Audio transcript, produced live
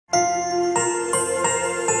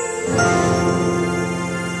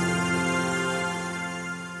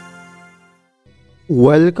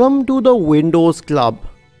Welcome to the Windows Club.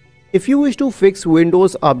 If you wish to fix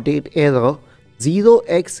Windows Update error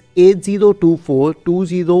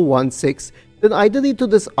 0x80242016, then either read to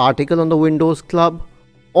this article on the Windows Club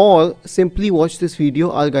or simply watch this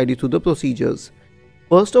video. I'll guide you through the procedures.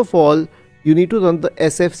 First of all, you need to run the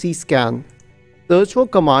SFC Scan. Search for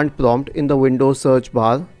command prompt in the Windows search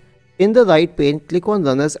bar. In the right pane, click on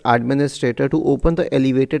Run as Administrator to open the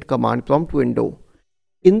elevated command prompt window.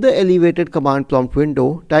 In the elevated command prompt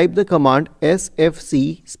window, type the command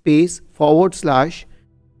SFC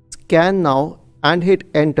 /scan now and hit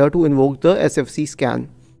enter to invoke the SFC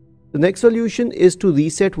scan. The next solution is to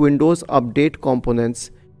reset Windows Update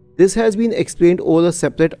components. This has been explained over a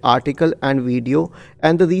separate article and video,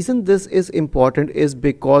 and the reason this is important is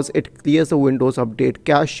because it clears the Windows Update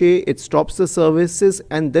cache, it stops the services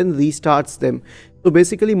and then restarts them. So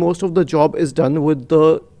basically most of the job is done with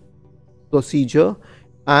the procedure,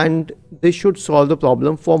 and this should solve the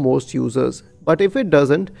problem for most users. But if it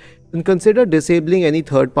doesn't, then consider disabling any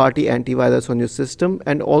third-party antivirus on your system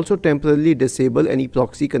and also temporarily disable any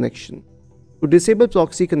proxy connection. To disable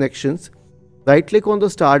proxy connections, right-click on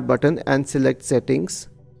the Start button and select Settings.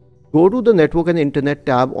 Go to the Network and Internet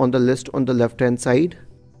tab on the list on the left-hand side.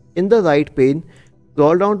 In the right pane,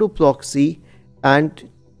 scroll down to Proxy and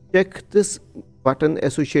check this button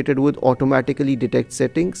associated with Automatically Detect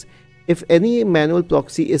Settings. If any manual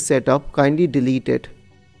proxy is set up, kindly delete it.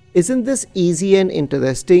 Isn't this easy and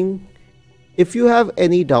interesting? If you have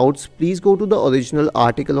any doubts, please go to the original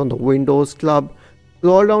article on the Windows Club,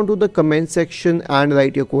 scroll down to the comment section and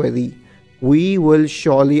write your query. We will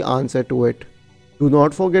surely answer to it. Do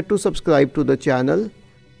not forget to subscribe to the channel.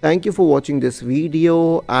 Thank you for watching this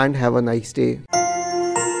video and have a nice day.